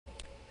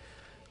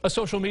A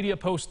social media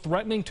post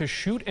threatening to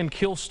shoot and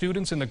kill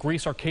students in the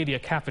Greece Arcadia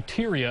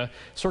cafeteria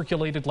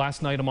circulated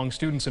last night among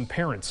students and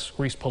parents.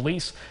 Greece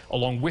police,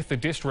 along with the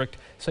district,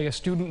 say a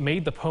student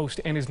made the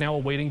post and is now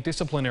awaiting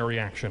disciplinary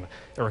action.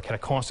 Arcadia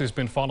Costa has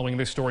been following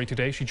this story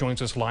today. She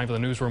joins us live in the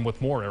newsroom with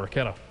more.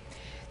 Arcadia.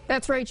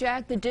 That's right,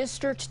 Jack. The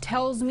district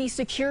tells me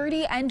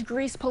security and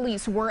Greece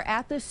police were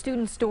at the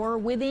student's door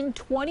within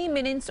 20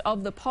 minutes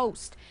of the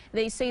post.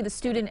 They say the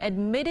student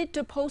admitted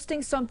to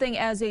posting something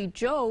as a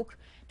joke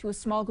to a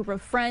small group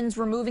of friends,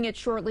 removing it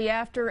shortly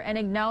after and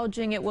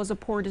acknowledging it was a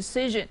poor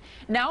decision.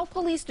 Now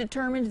police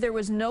determined there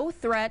was no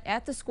threat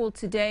at the school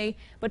today,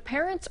 but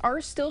parents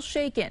are still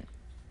shaken.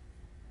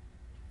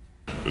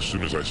 As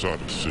soon as I saw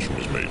the decision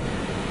was made,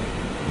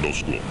 no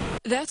school.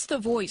 That's the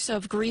voice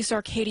of Greece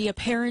Arcadia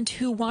parent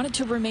who wanted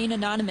to remain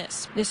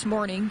anonymous. This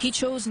morning, he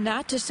chose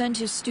not to send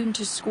his student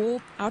to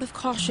school out of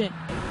caution.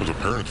 As a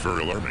parent, it's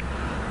very alarming.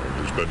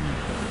 There's been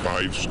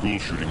 5 school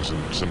shootings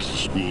since the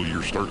school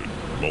year started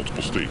in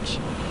multiple states.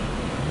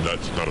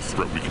 That's not a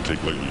threat we can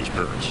take lightly as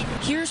parents.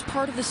 Here's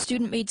part of the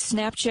student-made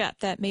Snapchat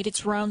that made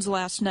its rounds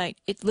last night.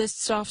 It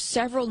lists off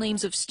several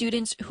names of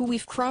students who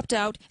we've cropped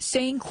out,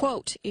 saying,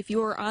 quote, "If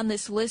you are on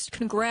this list,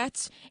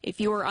 congrats. If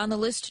you are on the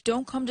list,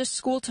 don't come to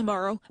school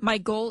tomorrow. My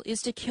goal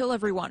is to kill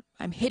everyone.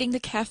 I'm hitting the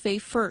cafe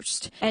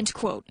first," end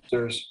quote.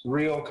 There's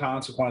real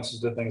consequences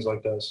to things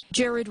like this.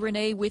 Jared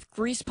Renee with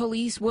Greece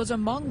Police was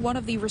among one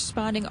of the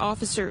responding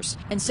officers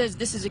and says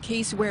this is a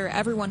case where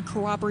everyone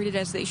cooperated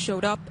as they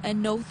showed up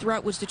and no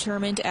threat was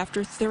determined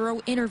after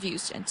thorough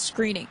interviews and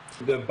screening.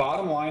 The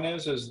bottom line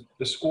is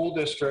the school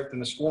district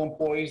and the school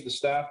employees, the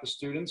staff, the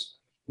students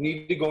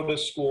need to go to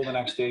school the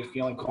next day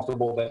feeling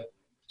comfortable that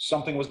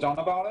something was done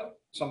about it,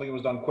 something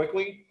was done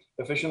quickly,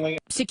 efficiently.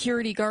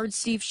 Security guard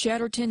Steve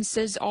Shatterton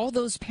says all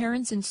those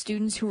parents and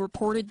students who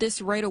reported this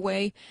right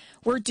away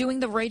were doing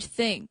the right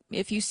thing.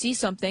 If you see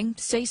something,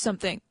 say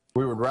something.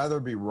 We would rather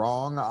be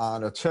wrong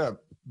on a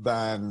tip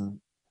than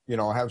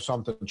have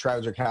something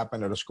tragic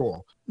happen at a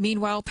school.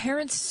 Meanwhile,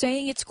 parents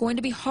saying it's going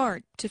to be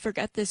hard to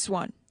forget this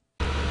one.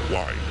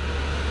 Why?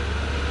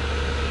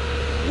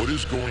 What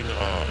is going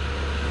on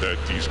that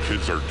these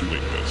kids are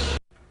doing this?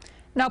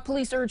 Now,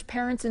 police urge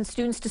parents and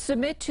students to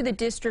submit to the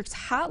district's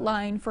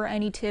hotline for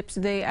any tips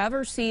they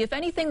ever see if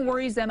anything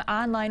worries them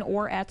online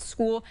or at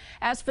school.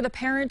 As for the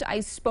parent I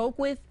spoke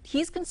with,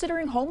 he's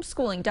considering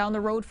homeschooling down the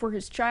road for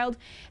his child,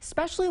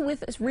 especially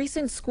with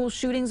recent school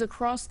shootings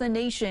across the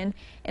nation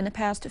in the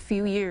past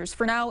few years.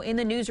 For now, in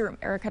the newsroom,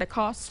 Arcadia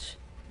Costa,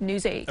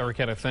 News 8.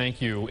 Arcadia,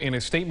 thank you. In a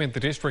statement, the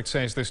district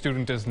says the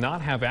student does not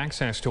have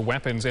access to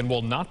weapons and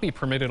will not be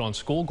permitted on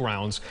school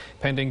grounds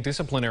pending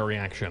disciplinary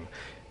action.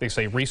 They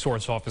say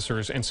resource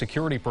officers and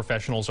security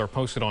professionals are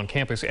posted on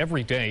campus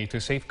every day to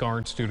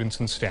safeguard students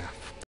and staff.